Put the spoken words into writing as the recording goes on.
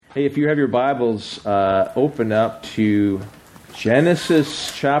Hey, if you have your Bibles, open up to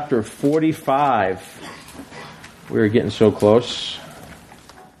Genesis chapter 45. We're getting so close.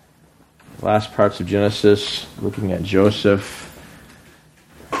 Last parts of Genesis, looking at Joseph.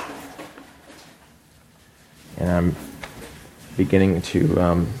 And I'm beginning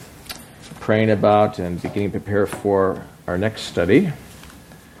to praying about and beginning to prepare for our next study,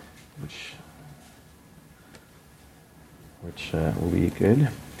 which will be good.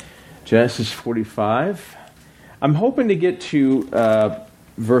 Genesis 45. I'm hoping to get to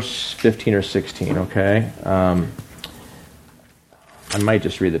verse 15 or 16, okay? I might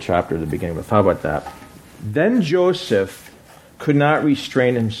just read the chapter at the beginning, but how about that? Then Joseph could not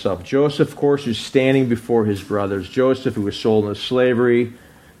restrain himself. Joseph, of course, was standing before his brothers. Joseph, who was sold into slavery,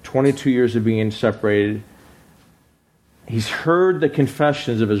 22 years of being separated. He's heard the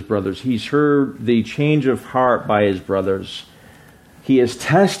confessions of his brothers. He's heard the change of heart by his brothers. He has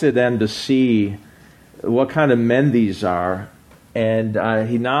tested them to see what kind of men these are. And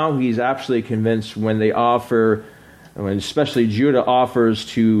he's absolutely convinced when especially Judah offers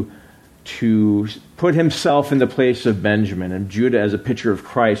to put himself in the place of Benjamin. And Judah as a picture of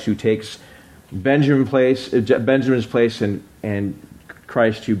Christ, who takes Benjamin's place and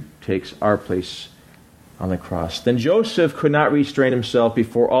Christ who takes our place on the cross. Then Joseph could not restrain himself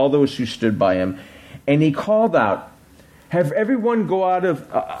before all those who stood by him, and he called out, "Have everyone go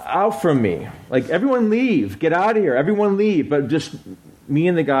out from me. Like, everyone leave. Get out of here. Everyone leave. But just me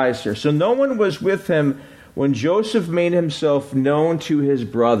and the guys here." So no one was with him when Joseph made himself known to his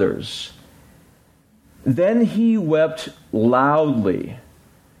brothers. Then he wept loudly.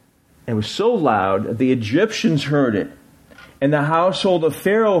 It was so loud that the Egyptians heard it, and the household of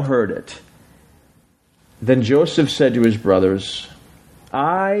Pharaoh heard it. Then Joseph said to his brothers,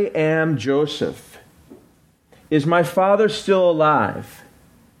 "I am Joseph. Is my father still alive?"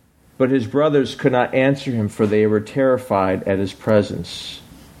 But his brothers could not answer him, for they were terrified at his presence.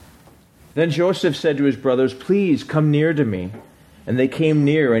 Then Joseph said to his brothers, "Please come near to me." And they came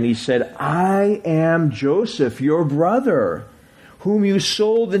near, and he said, "I am Joseph, your brother, whom you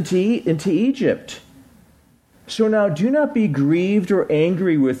sold into Egypt. So now do not be grieved or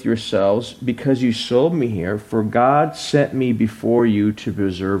angry with yourselves because you sold me here, for God sent me before you to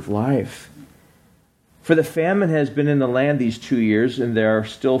preserve life. For the famine has been in the land these 2 years, and there are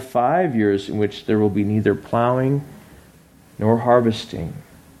still 5 years in which there will be neither plowing nor harvesting.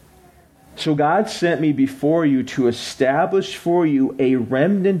 So God sent me before you to establish for you a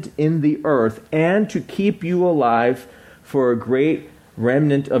remnant in the earth and to keep you alive for a great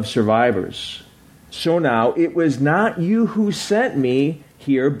remnant of survivors. So now it was not you who sent me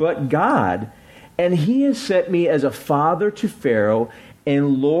here, but God, and He has sent me as a father to Pharaoh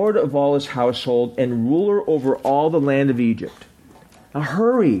and Lord of all his household, and ruler over all the land of Egypt. Now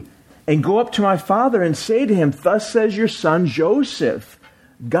hurry and go up to my father and say to him, 'Thus says your son Joseph,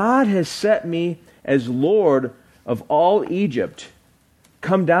 God has set me as Lord of all Egypt.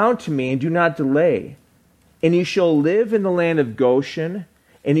 Come down to me and do not delay. And you shall live in the land of Goshen,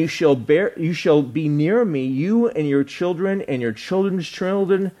 and you shall be near me, you and your children and your children's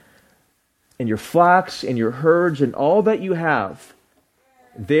children, and your flocks and your herds and all that you have.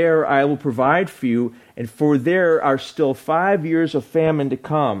 There I will provide for you, and for there are still 5 years of famine to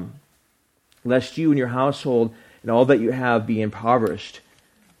come, lest you and your household and all that you have be impoverished.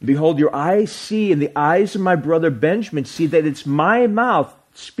 Behold, your eyes see, and the eyes of my brother Benjamin see that it's my mouth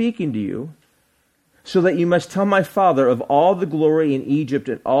speaking to you, so that you must tell my father of all the glory in Egypt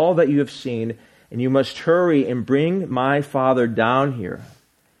and all that you have seen, and you must hurry and bring my father down here.'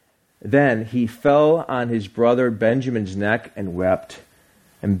 Then he fell on his brother Benjamin's neck and wept.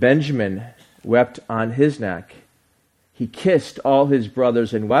 And Benjamin wept on his neck. He kissed all his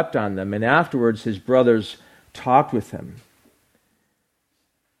brothers and wept on them, and afterwards his brothers talked with him.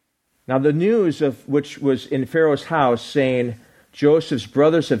 Now the news of which was in Pharaoh's house, saying, 'Joseph's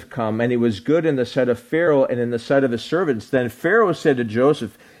brothers have come,' and it was good in the sight of Pharaoh and in the sight of his servants. Then Pharaoh said to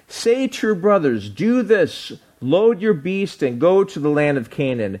Joseph, 'Say to your brothers, do this, load your beast and go to the land of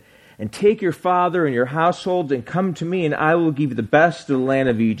Canaan, and take your father and your household and come to me, and I will give you the best of the land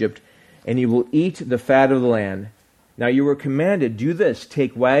of Egypt, and you will eat the fat of the land. Now you were commanded, do this,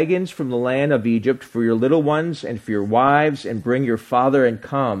 take wagons from the land of Egypt for your little ones and for your wives, and bring your father and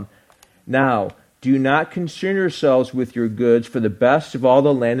come. Now do not concern yourselves with your goods, for the best of all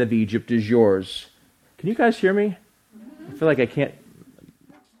the land of Egypt is yours.'" Can you guys hear me? I feel like I can't.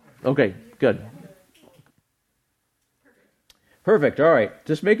 Okay, good. Perfect. All right.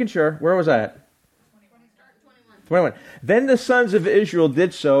 Just making sure. Where was I at? 21. Then the sons of Israel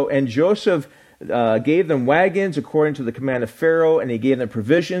did so, and Joseph gave them wagons according to the command of Pharaoh, and he gave them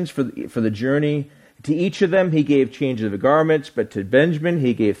provisions for the journey. To each of them he gave changes of garments, but to Benjamin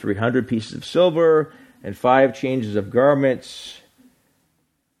he gave 300 pieces of silver and 5 changes of garments.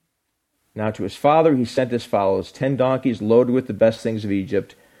 Now to his father he sent as follows: 10 donkeys loaded with the best things of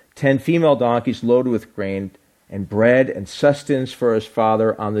Egypt, 10 female donkeys loaded with grain and bread and sustenance for his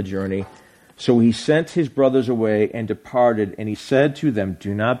father on the journey. So he sent his brothers away and departed, and he said to them,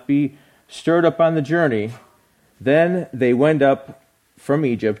 do not be stirred up on the journey. Then they went up from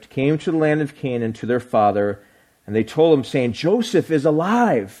Egypt, came to the land of Canaan to their father, and they told him, saying, Joseph is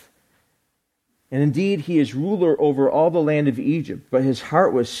alive. And indeed he is ruler over all the land of Egypt. But his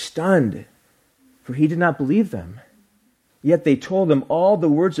heart was stunned, for he did not believe them. Yet they told him all the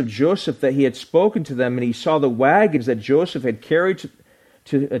words of Joseph that he had spoken to them, and he saw the wagons that Joseph had carried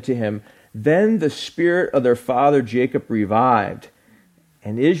to him. Then the spirit of their father Jacob revived.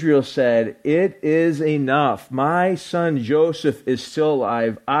 And Israel said, it is enough. My son Joseph is still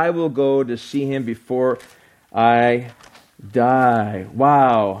alive. I will go to see him before I die.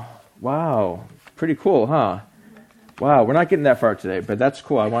 Wow. Pretty cool, huh? Wow, we're not getting that far today, but that's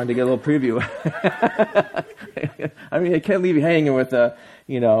cool. I wanted to get a little preview. I mean, I can't leave you hanging with I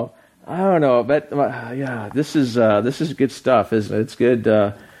don't know, but yeah, this is good stuff, isn't it? It's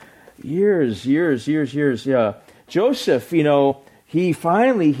good. Years, yeah. Joseph,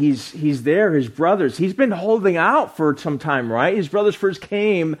 he's there, his brothers. He's been holding out for some time, right? His brothers first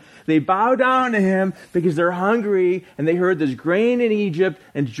came. They bow down to him because they're hungry, and they heard there's grain in Egypt,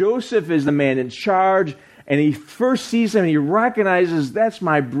 and Joseph is the man in charge. And he first sees them, and he recognizes, that's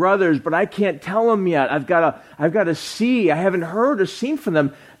my brothers, but I can't tell them yet. I've got to see. I haven't heard or seen from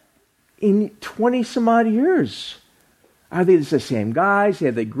them in 20 some odd years. Are they the same guys?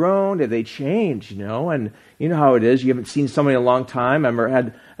 Have they grown? Have they changed? And you know how it is. You haven't seen somebody in a long time. I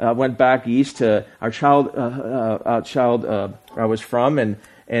remember went back east to our child I was from, and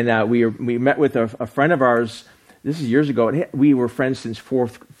we met with a friend of ours. This is years ago. And we were friends since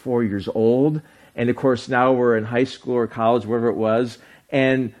 4 years old. And of course, now we're in high school or college, wherever it was.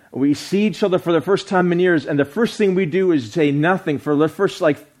 And we see each other for the first time in years. And the first thing we do is say nothing. For the first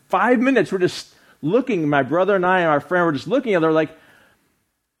 5 minutes, we're just looking. My brother and I and our friend were just looking at her like,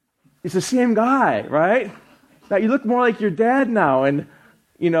 it's the same guy, right? Now you look more like your dad now. And,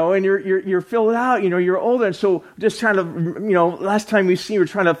 and you're filled out, you're older. And so just trying to, last time we see, we're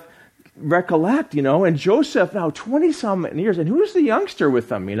trying to recollect, and Joseph now 20-some years. And who's the youngster with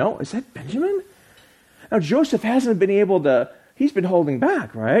them, Is that Benjamin? Now, Joseph hasn't been able to, he's been holding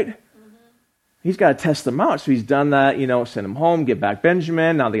back, right? Mm-hmm. He's got to test them out. So he's done that, send him home, get back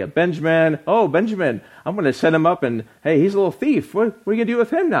Benjamin. Now they got Benjamin. Oh, Benjamin, I'm going to set him up, and hey, he's a little thief. What are you going to do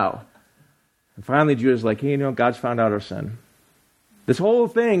with him now? And finally, Judah's like, hey, God's found out our sin. This whole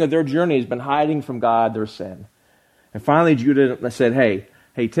thing of their journey has been hiding from God their sin. And finally, Judah said, hey,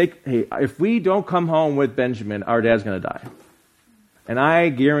 if we don't come home with Benjamin, our dad's going to die. And I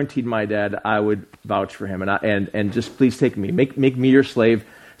guaranteed my dad I would vouch for him, and just please take me, make me your slave,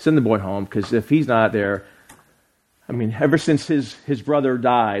 send the boy home, because if he's not there, ever since his brother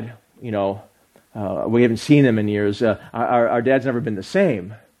died, we haven't seen him in years. Our dad's never been the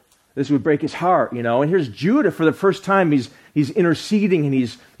same. This would break his heart, And here's Judah for the first time. He's interceding, and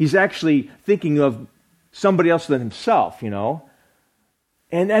he's actually thinking of somebody else than himself, And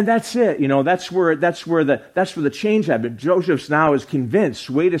that's it, that's where the change happened. Joseph now is convinced,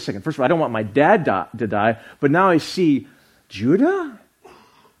 wait a second, first of all, I don't want my dad to die, but now I see Judah?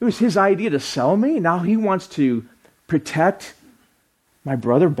 It was his idea to sell me. Now he wants to protect my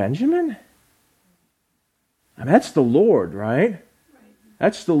brother Benjamin? That's the Lord, right?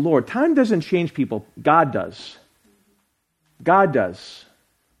 That's the Lord. Time doesn't change people. God does. God does.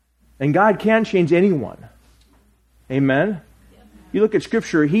 And God can change anyone. Amen? You look at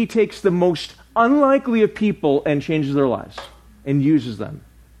Scripture, He takes the most unlikely of people and changes their lives and uses them.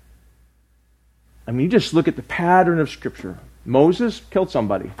 You just look at the pattern of Scripture. Moses killed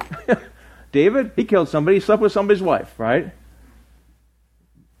somebody. David, he killed somebody. He slept with somebody's wife, right?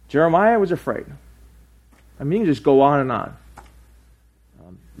 Jeremiah was afraid. You can just go on and on.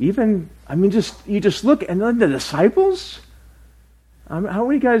 You just look, and then the disciples. How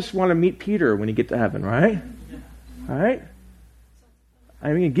many guys want to meet Peter when you get to heaven, right? Right?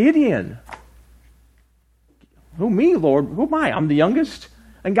 Gideon. Who, me, Lord? Who am I? I'm the youngest.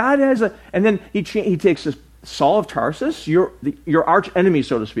 And God has and then he takes this Saul of Tarsus, your arch enemy,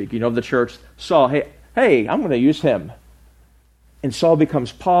 so to speak, of the church. Saul, hey, I'm going to use him. And Saul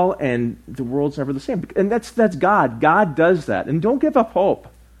becomes Paul, and the world's never the same. And that's God. God does that. And don't give up hope.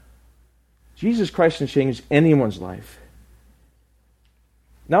 Jesus Christ can change anyone's life.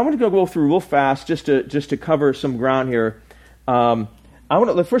 Now I'm going to go through real fast just to cover some ground here. I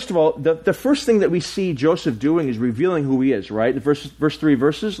want to, first of all, the first thing that we see Joseph doing is revealing who he is, right? The first 3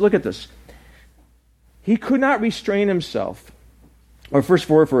 verses, look at this. He could not restrain himself. Or first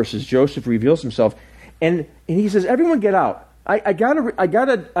 4 verses, Joseph reveals himself, and he says, "Everyone get out. I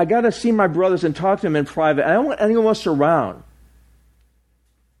gotta see my brothers and talk to them in private. I don't want anyone else around."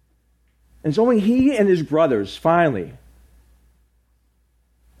 And it's only he and his brothers, finally.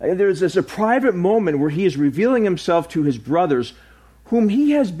 There's a private moment where he is revealing himself to his brothers, whom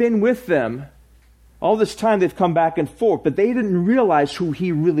he has been with them. All this time they've come back and forth, but they didn't realize who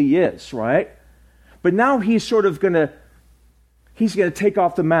he really is, right? But now he's sort of going to take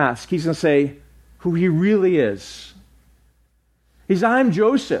off the mask. He's going to say who he really is. I'm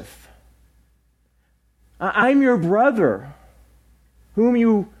Joseph. I'm your brother, whom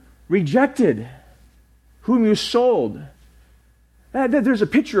you rejected, whom you sold. There's a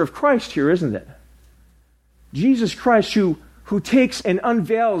picture of Christ here, isn't it? Jesus Christ who takes and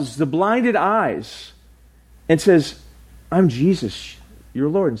unveils the blinded eyes and says, "I'm Jesus, your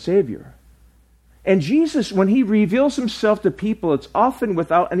Lord and Savior." And Jesus, when he reveals himself to people, it's often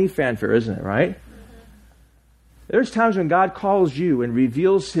without any fanfare, isn't it, right? There's times when God calls you and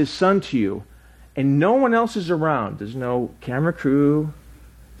reveals his Son to you, and no one else is around. There's no camera crew,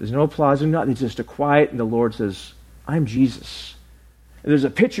 there's no applause, nothing. It's just a quiet, and the Lord says, "I'm Jesus." And there's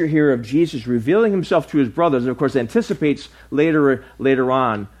a picture here of Jesus revealing himself to his brothers, and of course anticipates later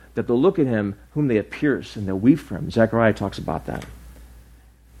on that they'll look at him whom they have pierced, and they'll weep for him. Zechariah talks about that.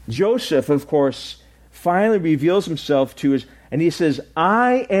 Joseph, of course, finally reveals himself to his, and he says,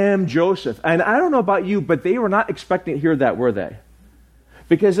 "I am Joseph." And I don't know about you, but they were not expecting to hear that, were they?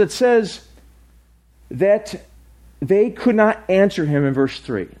 Because it says that they could not answer him in verse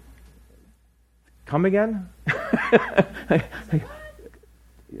 3. Come again?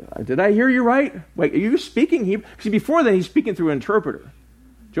 Did I hear you right? Wait, are you speaking Hebrew? See, before then, he's speaking through an interpreter.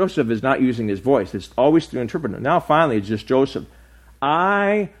 Joseph is not using his voice. It's always through an interpreter. Now, finally, it's just Joseph.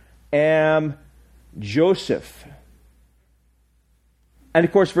 "I am Joseph." And,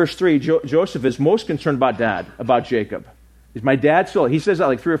 of course, verse 3, Joseph is most concerned about Dad, about Jacob. Is my dad still? He says that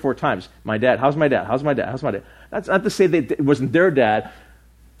like 3 or 4 times. My dad, how's my dad? How's my dad? How's my dad? That's not to say that it wasn't their dad,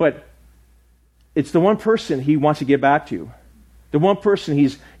 but it's the one person he wants to get back to. The one person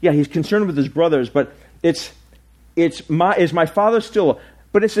he's concerned with his brothers, but is my father still?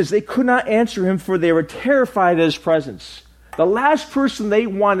 But it says they could not answer him, for they were terrified at his presence. The last person they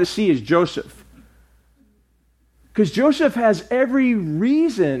want to see is Joseph. Because Joseph has every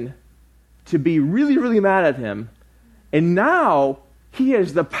reason to be really, really mad at him. And now he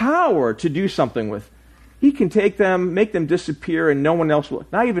has the power to do something with. He can take them, make them disappear, and no one else will.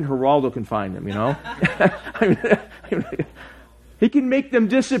 Not even Geraldo can find them, you know. He can make them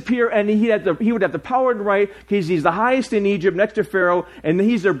disappear, and he would have the power and right, because he's the highest in Egypt next to Pharaoh, and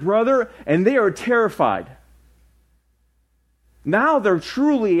he's their brother, and they are terrified. Now they're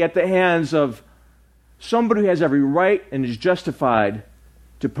truly at the hands of somebody who has every right and is justified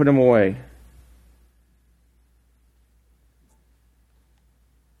to put him away.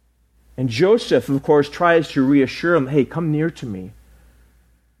 And Joseph, of course, tries to reassure him, "Hey, come near to me."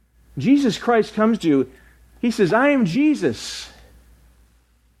 Jesus Christ comes to you. He says, "I am Jesus.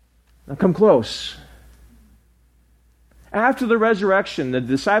 Now come close." After the resurrection, the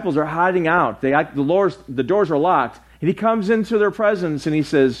disciples are hiding out. The doors are locked. And he comes into their presence and he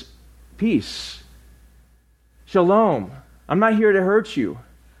says, "Peace. Shalom. I'm not here to hurt you.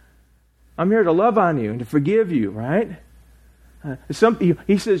 I'm here to love on you and to forgive you," right?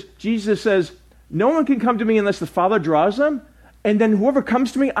 Jesus says, "No one can come to me unless the Father draws them, and then whoever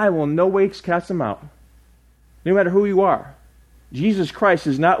comes to me, I will no way cast them out." No matter who you are. Jesus Christ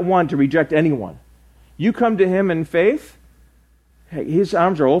is not one to reject anyone. You come to him in faith, hey, his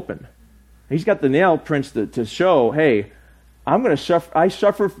arms are open. He's got the nail prints to show, hey, I'm going to suffer. I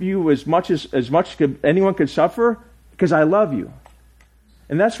suffer for you as much as anyone could suffer because I love you.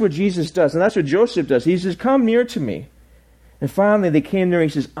 And that's what Jesus does. And that's what Joseph does. He says, "Come near to me." And finally they came near. He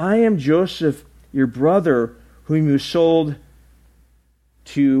says, "I am Joseph, your brother, whom you sold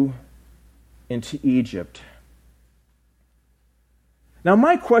into Egypt." Now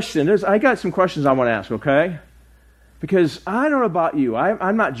my question is, I got some questions I want to ask, okay? Because I don't know about you.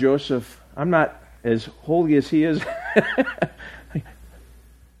 I'm not Joseph. I'm not as holy as he is.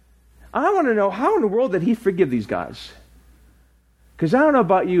 I want to know, how in the world did he forgive these guys? Because I don't know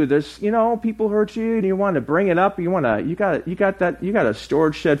about you. There's, people hurt you, and you want to bring it up. You got a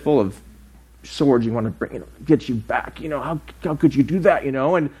storage shed full of swords. You want to bring it, get you back. How could you do that?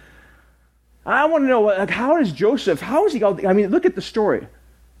 And I want to know, how is Joseph? How is he? Look at the story.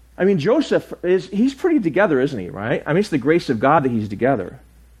 I mean, Joseph, he's pretty together, isn't he, right? I mean, it's the grace of God that he's together.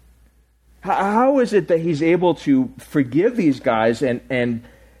 How is it that he's able to forgive these guys and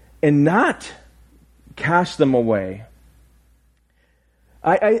not cast them away?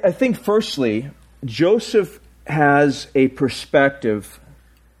 I think, firstly, Joseph has a perspective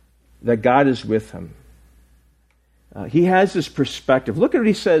that God is with him. He has this perspective. Look at what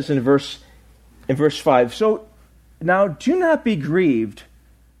he says in verse 5. So now do not be grieved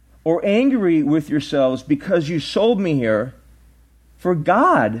or angry with yourselves because you sold me here, for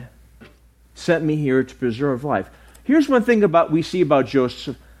God sent me here to preserve life. Here's one thing we see about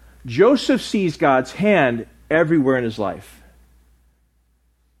Joseph. Joseph sees God's hand everywhere in his life.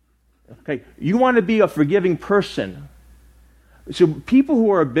 Okay, you want to be a forgiving person. So people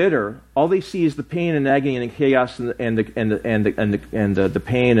who are bitter, all they see is the pain and agony and the chaos and the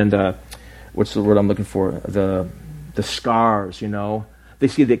pain and the what's the word I'm looking for? The scars, you know. They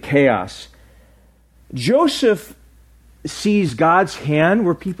see the chaos. Joseph sees God's hand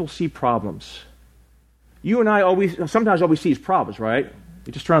where people see problems. You and I sometimes all we see is problems, right?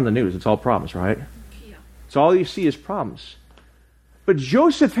 You just turn on the news, it's all problems, right? Yeah. So all you see is problems. But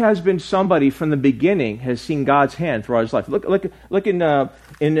Joseph has been somebody from the beginning, has seen God's hand throughout his life. Look in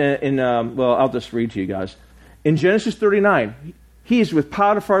well, I'll just read to you guys. In Genesis 39, he's with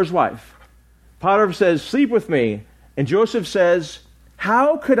Potiphar's wife. Potiphar says, sleep with me. And Joseph says,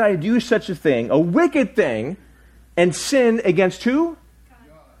 how could I do such a thing, a wicked thing, and sin against who?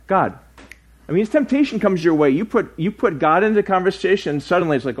 God. I mean, temptation comes your way. You put God into the conversation, and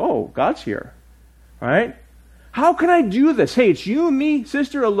suddenly it's like, oh, God's here. All right? How can I do this? Hey, it's you and me,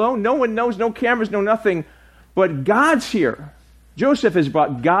 sister, alone. No one knows, no cameras, no nothing. But God's here. Joseph has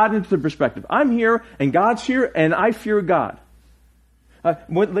brought God into the perspective. I'm here, and God's here, and I fear God.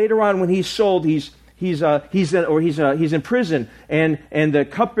 Later on, when he's sold, he's in prison, and the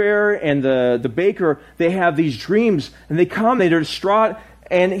cupbearer and the baker, they have these dreams, and they're distraught,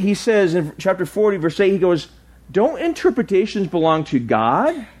 and he says in chapter 40, verse 8, he goes, don't interpretations belong to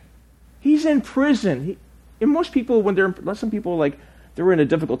God? He's in prison. And most people, some people, like, they're in a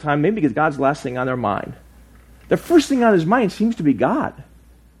difficult time, maybe because God's the last thing on their mind. The first thing on his mind seems to be God.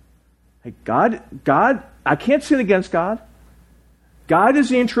 Like, God, I can't sin against God. God is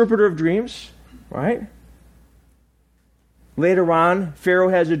the interpreter of dreams, right? Later on, Pharaoh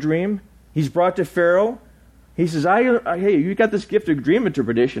has a dream. He's brought to Pharaoh. He says, hey, you got this gift of dream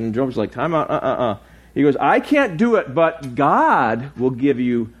interpretation. And Job's like, time out, He goes, I can't do it, but God will give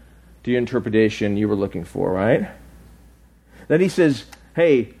you the interpretation you were looking for, right? Then he says,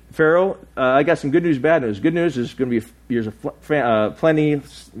 hey, Pharaoh, I got some good news, bad news. Good news is going to be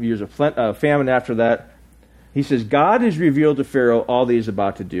years of famine after that. He says, God has revealed to Pharaoh all that he's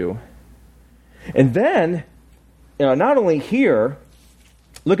about to do. And then, not only here,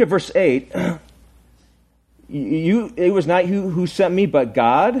 look at verse 8. It was not you who sent me, but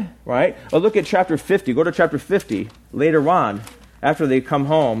God, right? Oh, look at chapter 50. Go to chapter 50 later on, after they come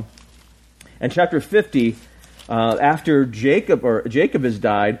home. And chapter 50, after Jacob has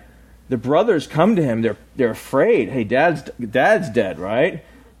died, the brothers come to him. They're afraid. Hey, dad's dead, right?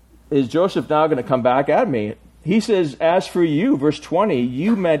 Is Joseph now going to come back at me? He says, as for you, verse 20,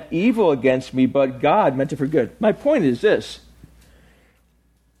 you meant evil against me, but God meant it for good. My point is this.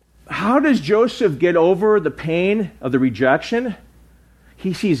 How does Joseph get over the pain of the rejection?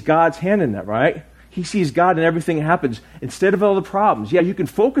 He sees God's hand in that, right? He sees God in everything that happens instead of all the problems. Yeah, you can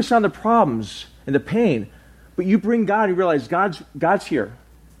focus on the problems and the pain, but you bring God and you realize God's here,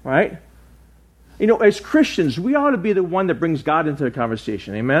 right? As Christians, we ought to be the one that brings God into the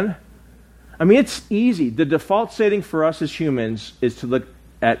conversation. Amen? I mean, it's easy. The default setting for us as humans is to look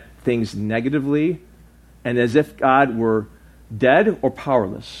at things negatively and as if God were dead or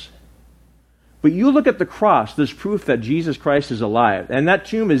powerless. But you look at the cross, there's proof that Jesus Christ is alive, and that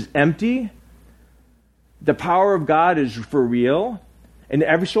tomb is empty. The power of God is for real.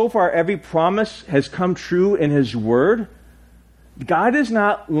 And so far, every promise has come true in His Word. God is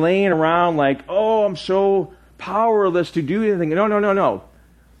not laying around like, oh, I'm so powerless to do anything. No.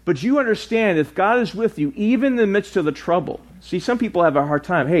 But you understand, if God is with you, even in the midst of the trouble. See, some people have a hard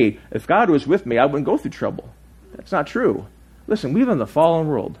time. Hey, if God was with me, I wouldn't go through trouble. That's not true. Listen, we live in a fallen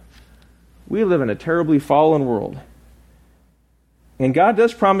world. We live in a terribly fallen world. And God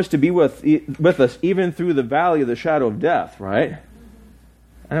does promise to be with us even through the valley of the shadow of death, right?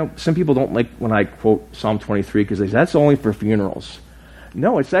 I know some people don't like when I quote Psalm 23 because they say that's only for funerals.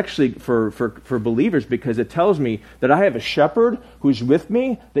 No, it's actually for believers because it tells me that I have a shepherd who's with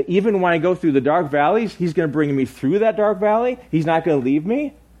me, that even when I go through the dark valleys, He's going to bring me through that dark valley. He's not going to leave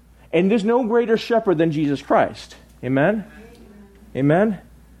me. And there's no greater shepherd than Jesus Christ. Amen? Amen?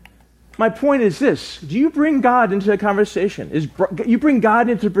 my point is this. Do you bring God into the conversation? You bring God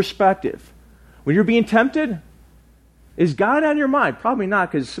into perspective. When you're being tempted, is God on your mind? Probably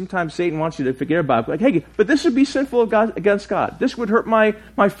not, because sometimes Satan wants you to forget about it. Like, hey, but this would be sinful against God. This would hurt my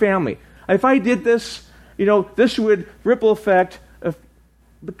family. If I did this, this would ripple effect.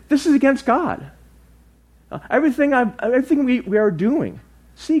 But this is against God. Everything we are doing,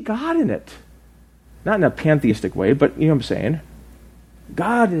 see God in it. Not in a pantheistic way, but you know what I'm saying.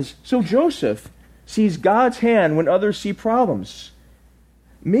 God is... So Joseph sees God's hand when others see problems.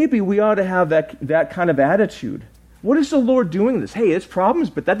 Maybe we ought to have that kind of attitude. What is the Lord doing this? Hey, it's problems,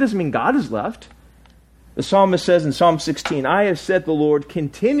 but that doesn't mean God is left. The psalmist says in Psalm 16, I have set the Lord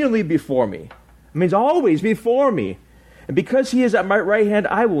continually before me. It means always before me. And because he is at my right hand,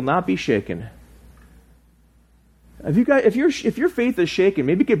 I will not be shaken. If your faith is shaken,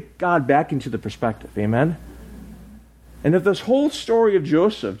 maybe get God back into the perspective. Amen? And if this whole story of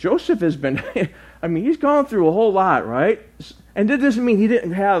Joseph has been, he's gone through a whole lot, right? And that doesn't mean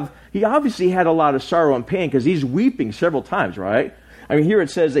he obviously had a lot of sorrow and pain, because he's weeping several times, right? Here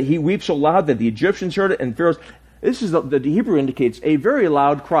it says that he weeps so loud that the Egyptians heard it, and Pharaoh's, the Hebrew indicates a very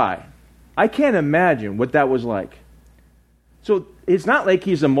loud cry. I can't imagine what that was like. So it's not like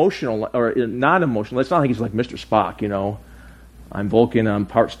he's emotional or not emotional. It's not like he's like Mr. Spock, I'm Vulcan, I'm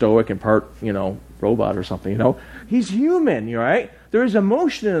part stoic and part, robot or something, He's human, right? There is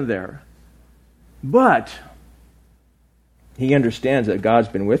emotion in there. But he understands that God's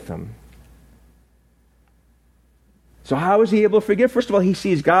been with him. So how is he able to forgive? First of all, he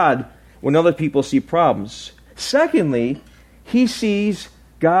sees God when other people see problems. Secondly, he sees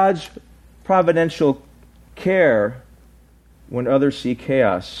God's providential care when others see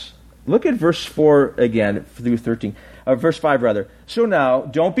chaos. Look at verse 4 again, through 13. Verse 5, rather. So now,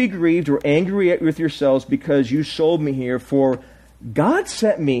 don't be grieved or angry with yourselves because you sold me here, for God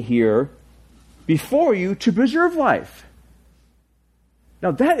sent me here before you to preserve life.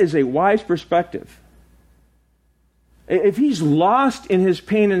 Now, that is a wise perspective. If he's lost in his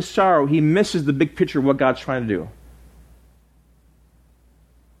pain and sorrow, he misses the big picture of what God's trying to do.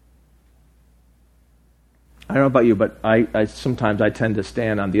 I don't know about you, but I sometimes I tend to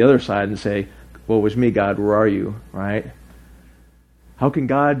stand on the other side and say, "Woe was me, God, where are you?" Right? How can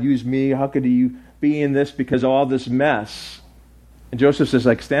God use me? How could you be in this because of all this mess? And Joseph says,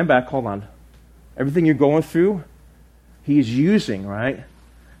 stand back, hold on. Everything you're going through, he's using, right?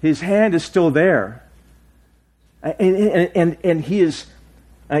 His hand is still there. And he is,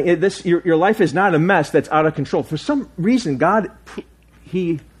 your life is not a mess that's out of control. For some reason, God,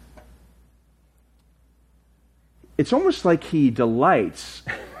 it's almost like he delights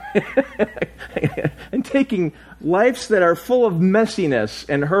in taking lives that are full of messiness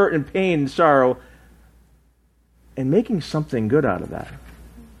and hurt and pain and sorrow and making something good out of that.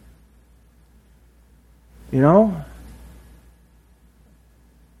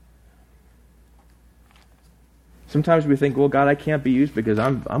 Sometimes we think, well, God, I can't be used because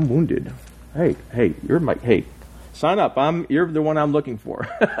I'm wounded. Hey, sign up. You're the one I'm looking for.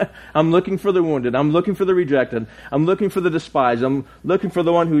 I'm looking for the wounded. I'm looking for the rejected. I'm looking for the despised. I'm looking for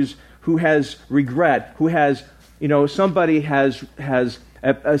the one who has regret, who has, somebody has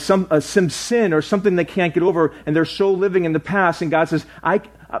some sin or something they can't get over, and they're so living in the past, and God says,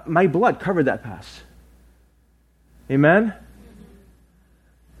 my blood covered that past. Amen?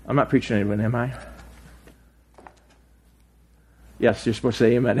 I'm not preaching to anyone, am I? Yes, you're supposed to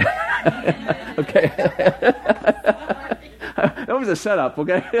say amen. Okay. That was a setup,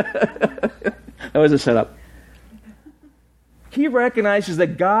 okay? That was a setup. He recognizes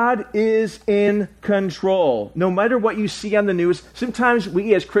that God is in control. No matter what you see on the news, sometimes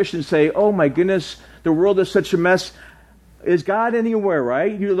we as Christians say, oh my goodness, the world is such a mess. Is God anywhere,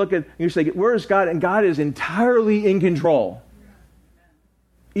 right? You look at, you say, where is God? And God is entirely in control.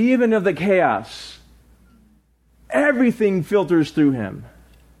 Even of the chaos. Everything filters through him.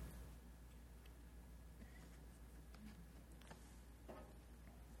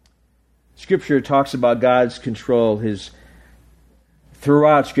 Scripture talks about God's control,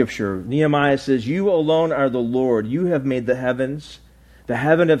 throughout Scripture. Nehemiah says, you alone are the Lord. You have made the heavens, the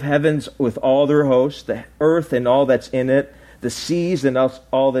heaven of heavens with all their hosts, the earth and all that's in it, the seas and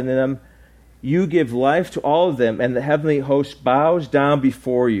all that in them. You give life to all of them, and the heavenly host bows down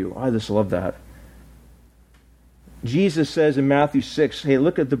before you. I just love that. Jesus says in Matthew 6, hey,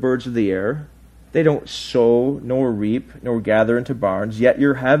 look at the birds of the air. They don't sow, nor reap, nor gather into barns, yet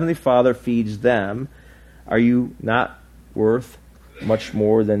your heavenly Father feeds them. Are you not worth much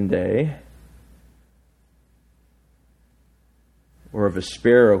more than they? Or of a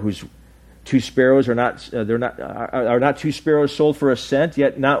sparrow 2 sparrows are not are not 2 sparrows sold for a cent?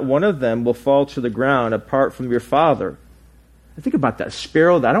 Yet not one of them will fall to the ground apart from your Father. I think about that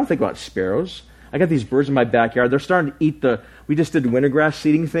sparrow. I don't think about sparrows. I got these birds in my backyard. They're starting to eat we just did the winter grass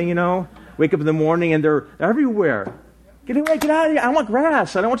seeding thing, Wake up in the morning and they're everywhere. Get away, get out of here. I want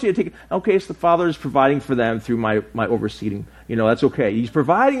grass. I don't want you to take it. Okay, so the Father is providing for them through my overseeding. That's okay. He's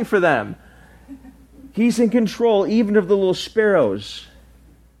providing for them. He's in control even of the little sparrows.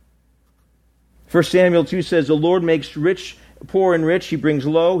 1 Samuel 2 says, the Lord makes poor and rich. He brings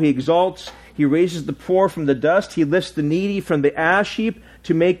low. He exalts. He raises the poor from the dust. He lifts the needy from the ash heap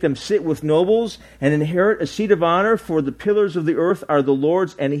to make them sit with nobles and inherit a seat of honor. For the pillars of the earth are the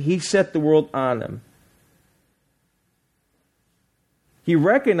Lord's, and He set the world on them. He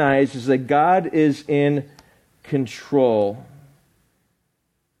recognizes that God is in control.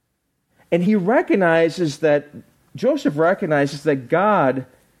 And Joseph recognizes that God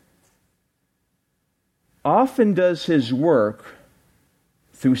often does His work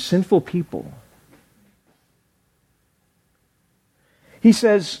through sinful people. He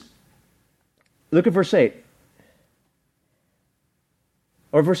says, look at verse 8.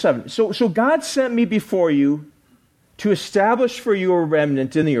 Or verse 7. So God sent me before you to establish for you a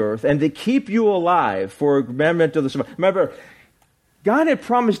remnant in the earth and to keep you alive for a remnant of the survivors. Remember, God had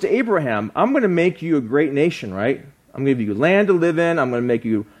promised to Abraham, I'm going to make you a great nation, right? I'm going to give you land to live in. I'm going to make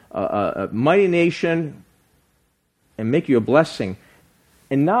you a mighty nation and make you a blessing.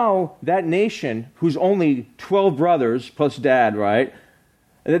 And now that nation, who's only 12 brothers plus dad, right?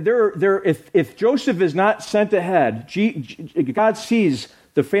 If Joseph is not sent ahead, God sees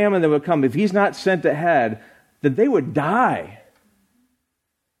the famine that would come. If he's not sent ahead, then they would die.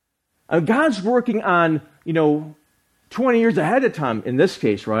 God's working on, 20 years ahead of time in this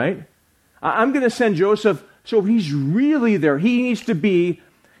case, right? I'm going to send Joseph, so he's really there. He needs to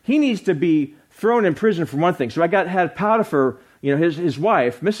be thrown in prison for one thing. So I had Potiphar, his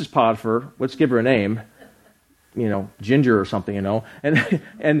wife, Mrs. Potiphar, let's give her a name, Ginger or something,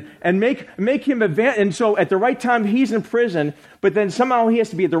 and make him advance. And so at the right time, he's in prison, but then somehow he has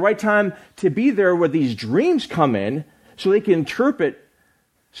to be at the right time to be there where these dreams come in so they can interpret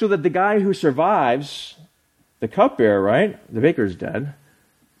so that the guy who survives, the cupbearer, right? The baker's dead.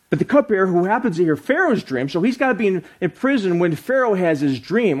 But the cupbearer who happens to hear Pharaoh's dream, so he's got to be in prison when Pharaoh has his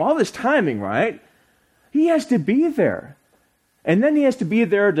dream. All this timing, right? He has to be there. And then he has to be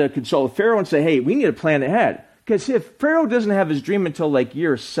there to consult Pharaoh and say, hey, we need to plan ahead. Because if Pharaoh doesn't have his dream until like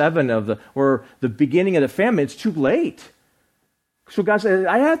year 7 or the beginning of the famine, it's too late. So God said,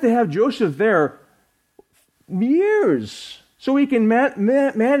 I have to have Joseph there years so he can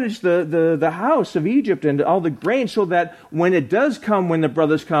manage the house of Egypt and all the grain so that when it does come, when the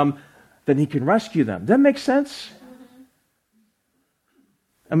brothers come, then he can rescue them. Does that make sense?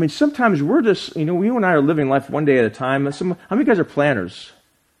 I mean, sometimes we're just, you and I are living life one day at a time. How many of you guys are planners?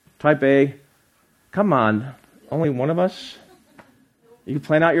 Type A? Come on. Only one of us? You can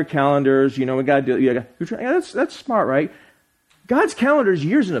plan out your calendars. We got to do it. That's smart, right? God's calendar is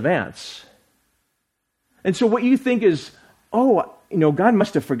years in advance. And so what you think is, God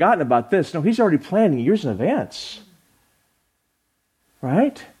must have forgotten about this. No, He's already planning years in advance.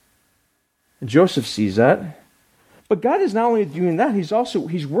 Right? And Joseph sees that. But God is not only doing that,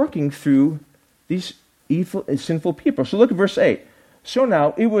 He's working through these evil and sinful people. So look at verse 8. So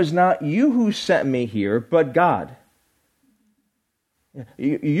now, it was not you who sent me here, but God.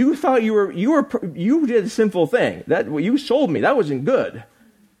 You thought you did a sinful thing. That you sold me. That wasn't good.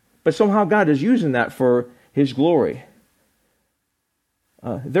 But somehow God is using that for His glory.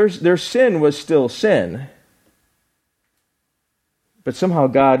 Their sin was still sin. But somehow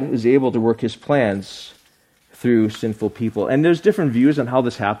God is able to work His plans through sinful people. And there's different views on how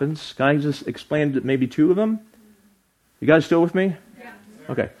this happens. Can I just explain maybe 2 of them? You guys still with me? Yeah.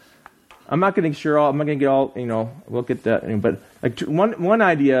 Okay. I'm not going to get all, we'll get that. But one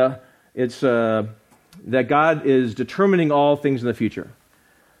idea, it's that God is determining all things in the future.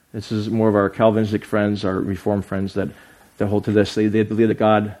 This is more of our Calvinistic friends, our Reformed friends that hold to this. They believe that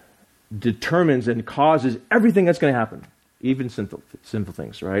God determines and causes everything that's going to happen, even sinful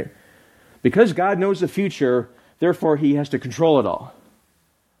things, right? Because God knows the future, therefore He has to control it all.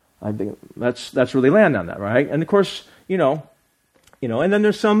 I think that's where they land on that, right? And of course, and then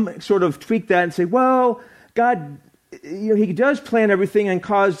there's some sort of tweak that and say, well, God, He does plan everything and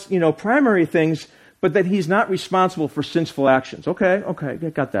cause, primary things, but that He's not responsible for sinful actions. Okay,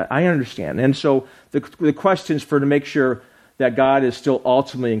 got that. I understand. And so the question is to make sure that God is still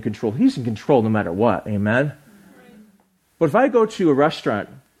ultimately in control. He's in control no matter what. Amen? But if I go to a restaurant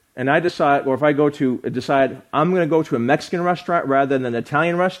and I decide I'm going to go to a Mexican restaurant rather than an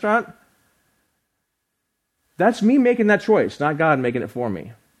Italian restaurant, That's me making that choice, not God making it for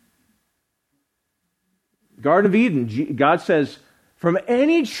me. Garden of Eden, God says, from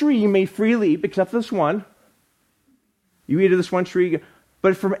any tree you may freely eat, except this one. You eat of this one tree,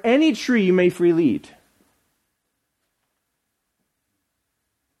 but from any tree you may freely eat.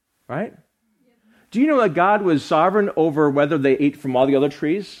 Right? Do you know that God was sovereign over whether they ate from all the other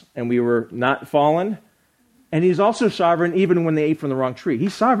trees and we were not fallen? And He's also sovereign even when they ate from the wrong tree.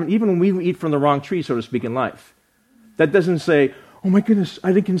 He's sovereign even when we eat from the wrong tree, so to speak, in life. That doesn't say, oh my goodness,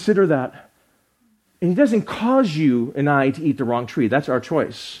 I didn't consider that. And He doesn't cause you and I to eat the wrong tree. That's our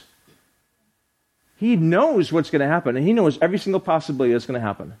choice. He knows what's going to happen, and He knows every single possibility that's going to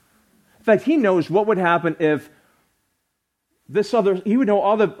happen. In fact, He knows what would happen if this other, He would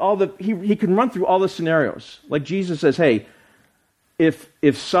know He can run through all the scenarios. Like Jesus says, hey,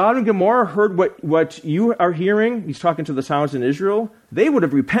 if Sodom and Gomorrah heard what you are hearing, He's talking to the towns in Israel, they would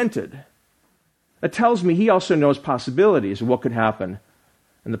have repented. That tells me He also knows possibilities of what could happen.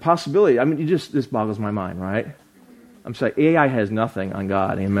 And the possibility, I mean, this boggles my mind, right? I'm sorry, AI has nothing on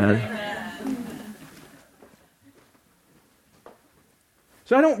God, amen?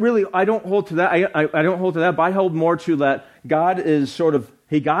 So I don't hold to that. I don't hold to that, but I hold more to that God is sort of,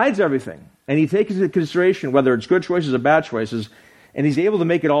 He guides everything. And He takes into consideration whether it's good choices or bad choices, and He's able to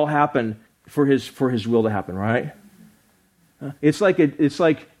make it all happen for His will to happen, right? It's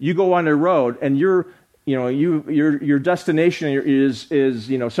like you go on a road and your destination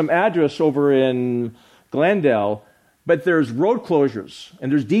is some address over in Glendale, but there's road closures and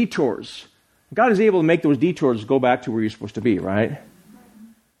there's detours. God is able to make those detours go back to where you're supposed to be, right?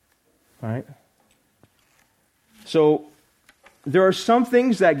 Right? So there are some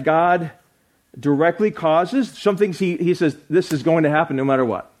things that God directly causes. Some things He says, this is going to happen no matter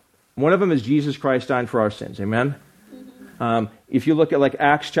what. One of them is Jesus Christ dying for our sins. Amen? If you look at like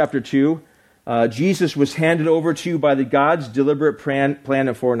Acts chapter 2, Jesus was handed over to you by the God's deliberate plan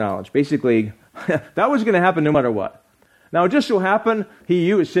and foreknowledge. Basically, that was going to happen no matter what. Now, it just so happened He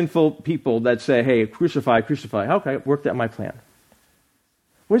used sinful people that say, hey, crucify, crucify. Okay, worked out my plan.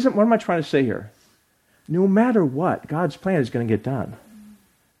 What am I trying to say here? No matter what, God's plan is going to get done.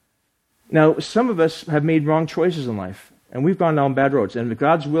 Now, some of us have made wrong choices in life, and we've gone down bad roads. And if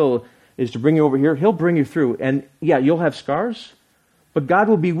God's will is to bring you over here, He'll bring you through. And yeah, you'll have scars, but God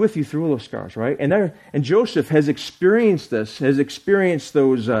will be with you through those scars, right? And Joseph has experienced this, has experienced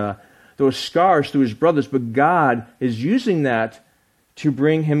those scars through his brothers, but God is using that to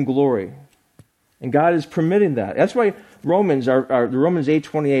bring him glory. And God is permitting that. That's why Romans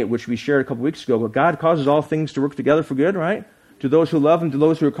 8:28, which we shared a couple weeks ago, God causes all things to work together for good, right? To those who love Him, to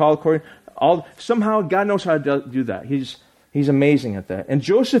those who are called according. Somehow God knows how to do that. He's amazing at that. And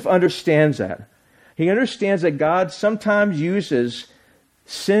Joseph understands that. He understands that God sometimes uses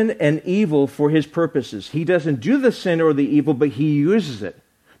sin and evil for His purposes. He doesn't do the sin or the evil, but He uses it.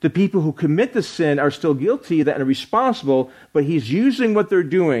 The people who commit the sin are still guilty and are responsible, but He's using what they're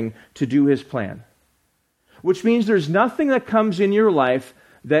doing to do His plan. Which means there's nothing that comes in your life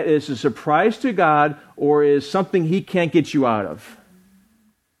that is a surprise to God or is something He can't get you out of.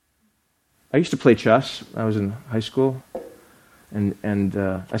 I used to play chess. I was in high school. And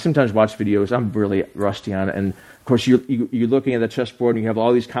I sometimes watch videos. I'm really rusty on it. And, of course, you're looking at the chessboard and you have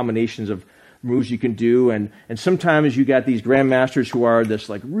all these combinations of moves you can do. And sometimes you got these grandmasters who are this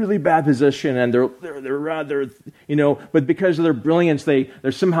like really bad position and they're but because of their brilliance, they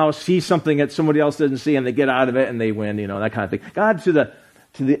somehow see something that somebody else doesn't see and they get out of it and they win, that kind of thing. God, to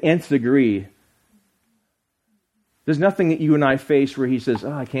the nth degree, there's nothing that you and I face where He says,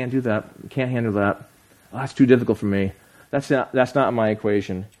 oh, I can't do that. I can't handle that. Oh, that's too difficult for me. That's not my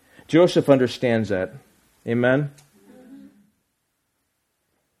equation. Joseph understands that. Amen?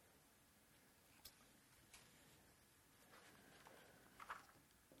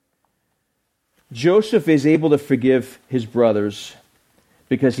 Joseph is able to forgive his brothers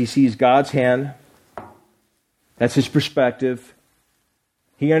because he sees God's hand. That's his perspective.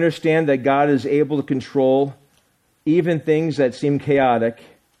 He understands that God is able to control even things that seem chaotic.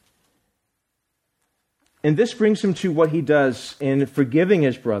 And this brings him to what he does in forgiving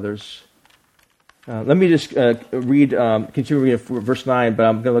his brothers. Let me just continue reading verse 9, but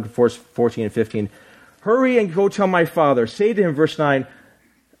I'm going to look at verse 14 and 15. Hurry and go tell my father. Say to him, verse 9,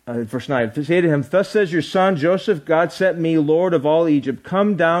 say to him, thus says your son Joseph, God sent me, Lord of all Egypt.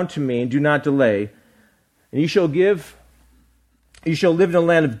 Come down to me and do not delay. And you shall live in the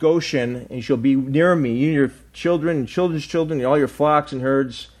land of Goshen, and you shall be near me, you and your children and children's children, and all your flocks and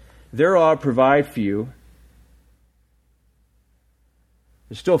herds. There I'll provide for you.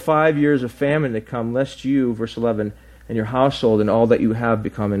 There's still 5 years of famine to come, lest you, verse 11, and your household and all that you have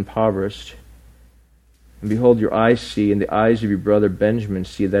become impoverished. And behold, your eyes see, and the eyes of your brother Benjamin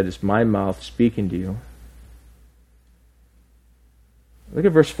see that it's my mouth speaking to you. Look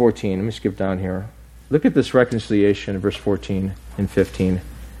at verse 14. Let me skip down here. Look at this reconciliation in verse 14 and 15.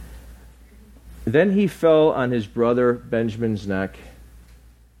 Then he fell on his brother Benjamin's neck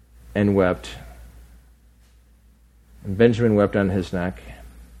and wept. And Benjamin wept on his neck.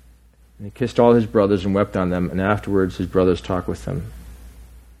 And he kissed all his brothers and wept on them, and afterwards his brothers talked with him.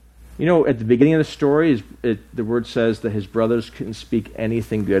 You know, at the beginning of the story, the word says that his brothers couldn't speak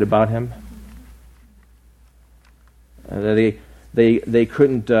anything good about him. They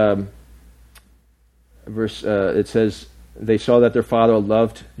couldn't. It says they saw that their father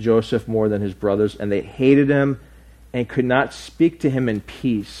loved Joseph more than his brothers, and they hated him and could not speak to him in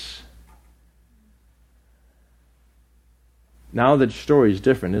peace. Now the story is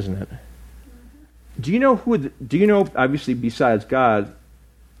different, isn't it? Do you know, obviously besides God,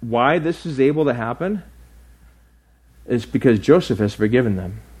 why this is able to happen? It's because Joseph has forgiven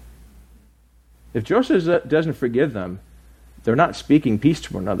them. If Joseph doesn't forgive them, they're not speaking peace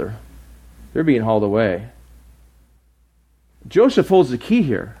to one another. They're being hauled away. Joseph holds the key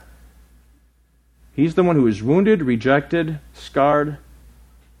here. He's the one who was wounded, rejected, scarred,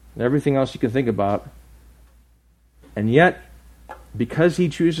 and everything else you can think about. And yet, because he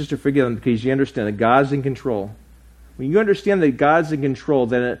chooses to forgive them, because you understand that God's in control. When you understand that God's in control,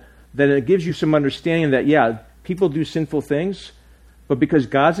 then it gives you some understanding that, yeah, people do sinful things, but because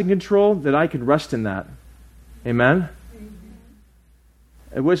God's in control, that I can rest in that. Amen?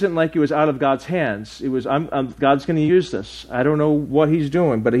 It wasn't like it was out of God's hands. It was, God's going to use this. I don't know what he's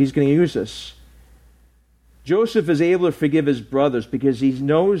doing, but he's going to use this. Joseph is able to forgive his brothers because he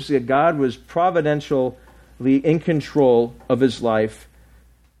knows that God was providentially in control of his life,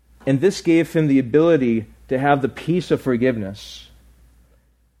 and this gave him the ability to have the peace of forgiveness.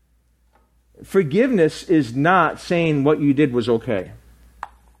 Forgiveness is not saying what you did was okay.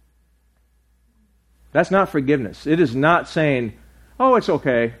 That's not forgiveness. It is not saying, oh, it's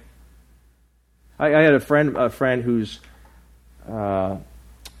okay. I had a friend whose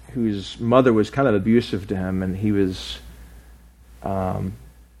mother was kind of abusive to him, and he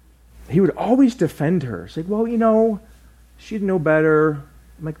would always defend her. It's like, well, you know, she'd know better.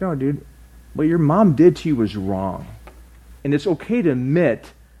 I'm like, no, dude, what your mom did to you was wrong. And it's okay to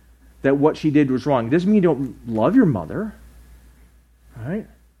admit that what she did was wrong. It doesn't mean you don't love your mother. Right? It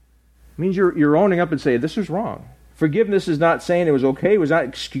means you're owning up and saying, this was wrong. Forgiveness is not saying it was okay. It was not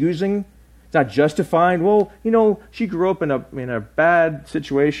excusing. It's not justifying. Well, you know, she grew up in a bad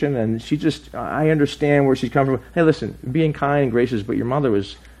situation, and I understand where she's coming from. Hey, listen, being kind and gracious, but your mother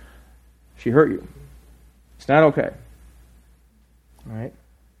she hurt you. It's not okay. All right?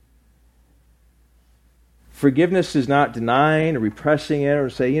 Forgiveness is not denying or repressing it or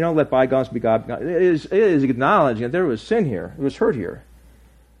say, you know, let bygones be bygones. It is acknowledging that there was sin here. It was hurt here.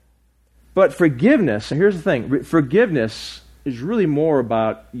 But forgiveness, and here's the thing, forgiveness is really more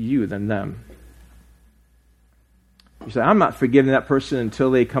about you than them. You say, I'm not forgiving that person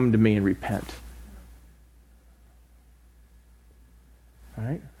until they come to me and repent. All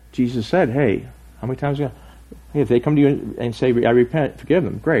right? Jesus said, hey, how many times if they come to you and say, I repent, forgive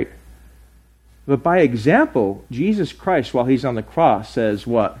them, great. But by example, Jesus Christ, while he's on the cross, says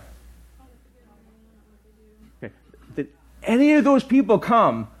what? Okay. Did any of those people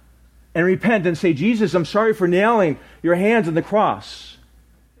come and repent and say, Jesus, I'm sorry for nailing your hands on the cross?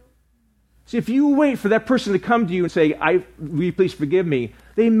 See, if you wait for that person to come to you and say, will you please forgive me?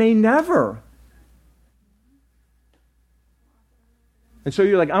 They may never. And so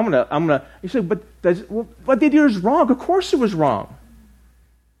you're like, I'm gonna. You say, but what they did is wrong. Of course it was wrong.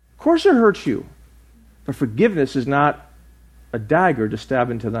 Of course it hurts you. But forgiveness is not a dagger to stab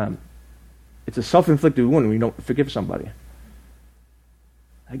into them. It's a self-inflicted wound when you don't forgive somebody.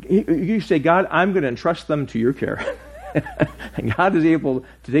 You say, God, I'm going to entrust them to your care. And God is able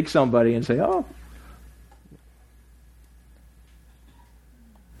to take somebody and say, oh.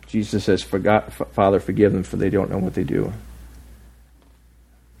 Jesus says, Father, forgive them, for they don't know what they do.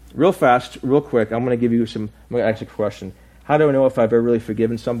 Real fast, real quick, I'm going to ask you a question. How do I know if I've ever really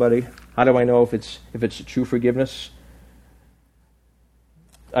forgiven somebody? How do I know if it's true forgiveness?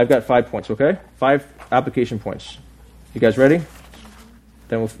 I've got 5 points, okay? 5 application points. You guys ready?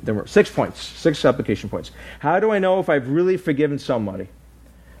 Then we're 6 points, 6 application points. How do I know if I've really forgiven somebody?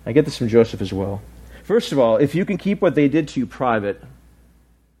 I get this from Joseph as well. First of all, if you can keep what they did to you private.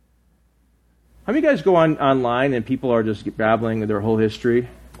 How many of you guys go online and people are just babbling their whole history?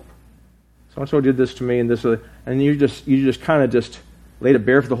 So-and-so did this to me and this, and you just kind of just laid it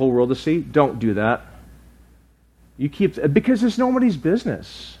bare for the whole world to see. Don't do that. You keep, because it's nobody's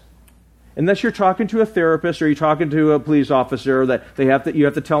business. Unless you're talking to a therapist or you're talking to a police officer, that you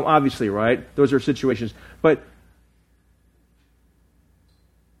have to tell them, obviously, right? Those are situations. But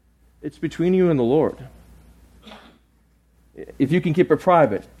it's between you and the Lord. If you can keep it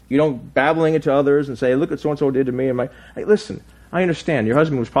private, you don't babbling it to others and say, look what so-and-so did to me. Hey, listen, I understand. Your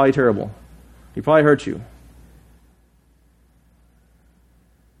husband was probably terrible. He probably hurt you.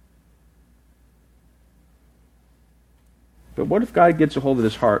 But what if God gets a hold of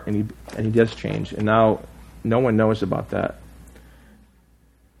his heart and he does change, and now no one knows about that?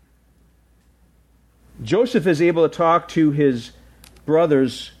 Joseph is able to talk to his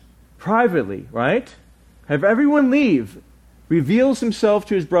brothers privately, right? Have everyone leave. Reveals himself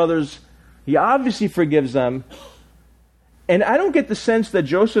to his brothers. He obviously forgives them. And I don't get the sense that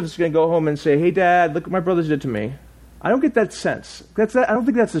Joseph is going to go home and say, hey, Dad, look what my brothers did to me. I don't get that sense. I don't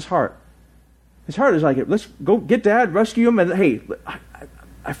think that's his heart. His heart is like, let's go get Dad, rescue him, and hey,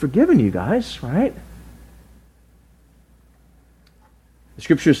 I've forgiven you guys, right? The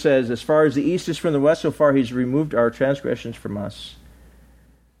Scripture says, as far as the east is from the west, so far he's removed our transgressions from us.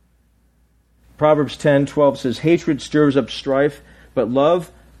 Proverbs 10:12 says, hatred stirs up strife, but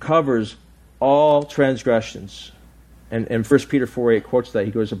love covers all transgressions. And 1 Peter 4:8 quotes that.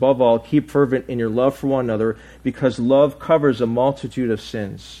 He goes, above all, keep fervent in your love for one another, because love covers a multitude of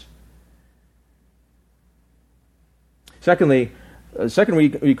sins. Secondly,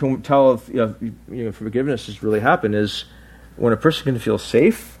 we can tell if forgiveness has really happened is when a person can feel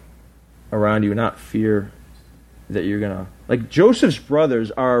safe around you and not fear that you're going to... Like Joseph's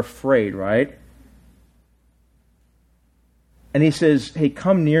brothers are afraid, right? And he says, hey,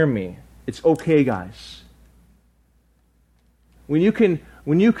 come near me. It's okay, guys. When you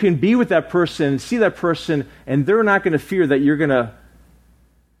can be with that person, see that person, and they're not going to fear that you're going to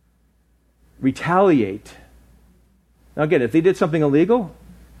retaliate. Now again, if they did something illegal,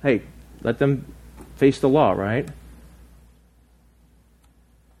 hey, let them face the law, right?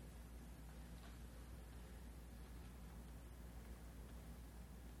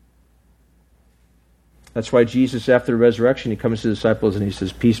 That's why Jesus, after the resurrection, he comes to the disciples and he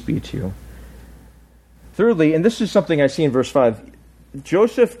says, peace be to you. Thirdly, and this is something I see in verse 5,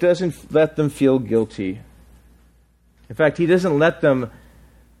 Joseph doesn't let them feel guilty. In fact, he doesn't let them,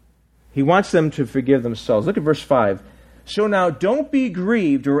 he wants them to forgive themselves. Look at verse 5. So now don't be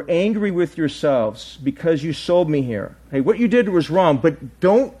grieved or angry with yourselves because you sold me here. Hey, what you did was wrong, but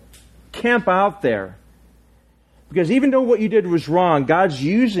don't camp out there. Because even though what you did was wrong, God's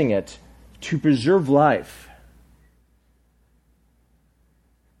using it to preserve life.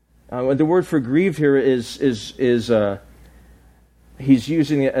 The word for grieved here is he's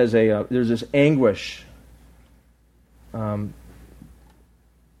using it as there's this anguish.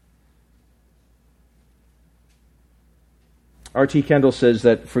 R.T. Kendall says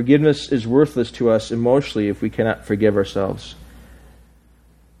that forgiveness is worthless to us emotionally if we cannot forgive ourselves.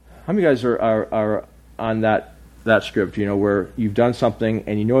 How many of you guys are on that script, where you've done something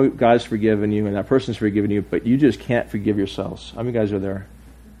and you know God's forgiven you and that person's forgiven you, but you just can't forgive yourselves? How many of you guys are there?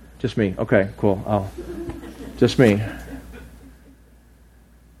 Just me. Okay, cool. Just me.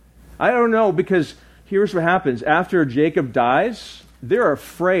 I don't know, because here's what happens. After Jacob dies, they're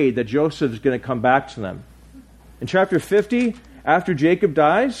afraid that Joseph's going to come back to them. In chapter 50, after Jacob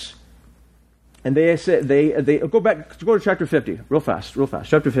dies, and they go to chapter 50, real fast.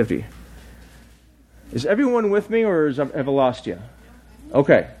 Chapter 50. Is everyone with me, or have I lost you?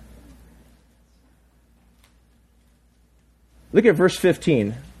 Okay. Look at verse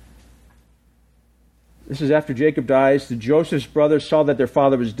 15. This is after Jacob dies. The Joseph's brothers saw that their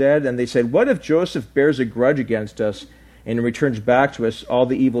father was dead, and they said, what if Joseph bears a grudge against us and returns back to us all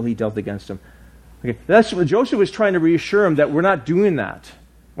the evil he dealt against him? Okay, that's what Joseph was trying to reassure him, that we're not doing that.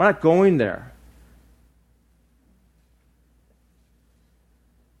 We're not going there.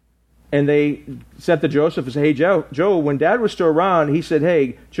 And they said to Joseph and said, hey, Joe, when Dad was still around, he said,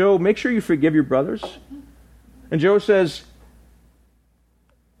 hey, Joe, make sure you forgive your brothers. And Joe says,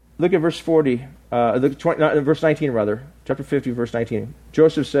 look at verse 40, verse 19 rather, chapter 50, verse 19.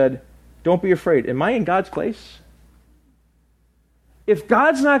 Joseph said, don't be afraid. Am I in God's place? If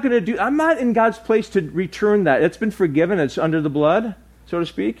God's not going to do, I'm not in God's place to return that. It's been forgiven. It's under the blood, so to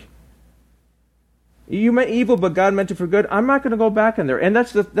speak. You meant evil, but God meant it for good. I'm not going to go back in there. And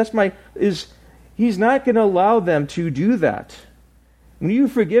He's not going to allow them to do that. When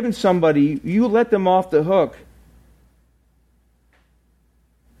you've forgiven somebody, you let them off the hook.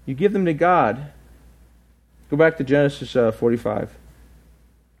 You give them to God. Go back to Genesis 45.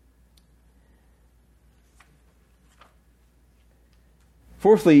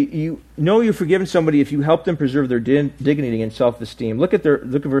 Fourthly, you know you've forgiven somebody if you help them preserve their dignity and self-esteem. Look at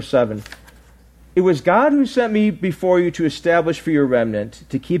verse 7. It was God who sent me before you to establish for your remnant,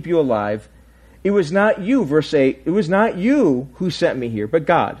 to keep you alive. It was not you, verse 8, it was not you who sent me here, but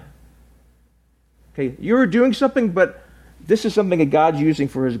God. Okay, you're doing something, but this is something that God's using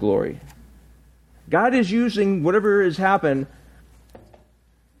for His glory. God is using whatever has happened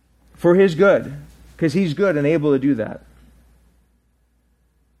for His good, because He's good and able to do that.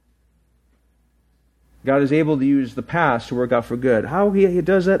 God is able to use the past to work out for good. How He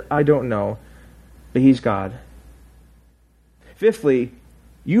does that, I don't know. But He's God. Fifthly,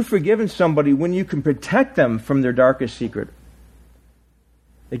 you've forgiven somebody when you can protect them from their darkest secret.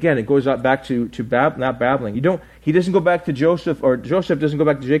 Again, it goes back to not babbling. He doesn't go back to Joseph, or Joseph doesn't go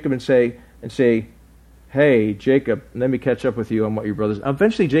back to Jacob and say, hey, Jacob, let me catch up with you on what your brothers...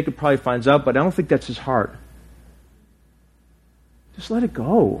 Eventually Jacob probably finds out, but I don't think that's his heart. Just let it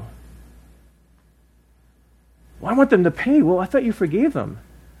go. Well, I want them to pay. Well, I thought you forgave them.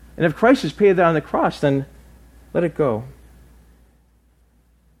 And if Christ has paid that on the cross, then let it go.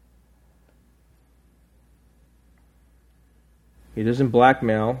 He doesn't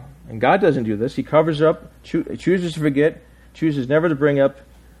blackmail, and God doesn't do this. He covers up, chooses to forget, chooses never to bring up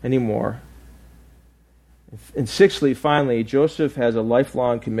anymore. And sixthly, finally, Joseph has a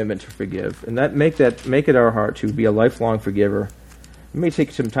lifelong commitment to forgive, and make it our heart to be a lifelong forgiver. It may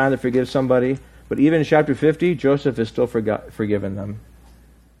take some time to forgive somebody, but even in chapter 50, Joseph has still forgiven them.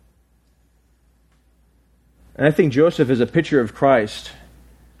 And I think Joseph is a picture of Christ.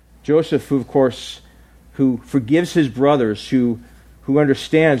 Joseph, who, of course, who forgives his brothers, who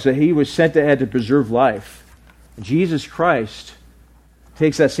understands that he was sent ahead to preserve life. Jesus Christ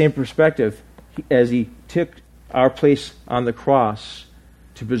takes that same perspective as He took our place on the cross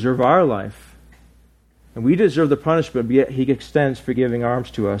to preserve our life. And we deserve the punishment, but yet He extends forgiving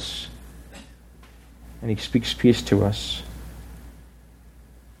arms to us. And He speaks peace to us.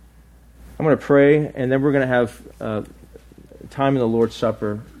 I'm going to pray, and then we're going to have time in the Lord's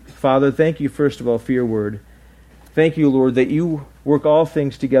Supper. Father, thank You, first of all, for Your word. Thank You, Lord, that You work all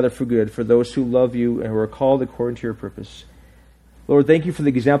things together for good for those who love You and who are called according to Your purpose. Lord, thank You for the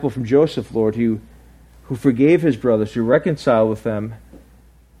example from Joseph, Lord, who forgave his brothers, who reconciled with them.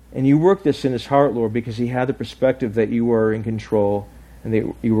 And You worked this in his heart, Lord, because he had the perspective that You were in control and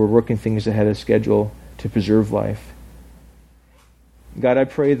that You were working things ahead of schedule to preserve life. God, I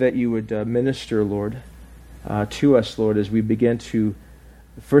pray that You would minister, Lord, to us, Lord, as we begin to,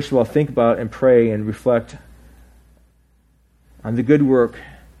 first of all, think about and pray and reflect on the good work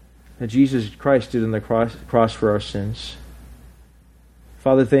that Jesus Christ did on the cross for our sins.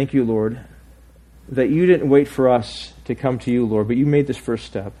 Father, thank You, Lord, that You didn't wait for us to come to You, Lord, but You made this first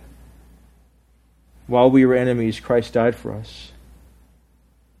step. While we were enemies, Christ died for us.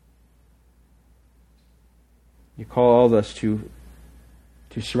 You call all of us to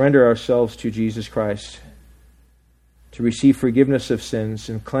surrender ourselves to Jesus Christ, to receive forgiveness of sins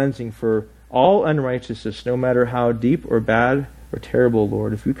and cleansing for all unrighteousness, no matter how deep or bad or terrible,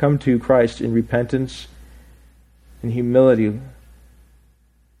 Lord. If we come to Christ in repentance and humility,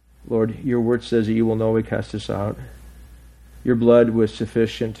 Lord, Your word says that You will no way cast us out. Your blood was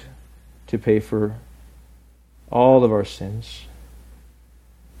sufficient to pay for all of our sins,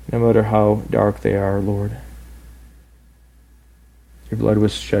 no matter how dark they are, Lord. Your blood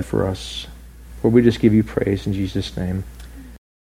was shed for us. Lord, we just give You praise in Jesus' name.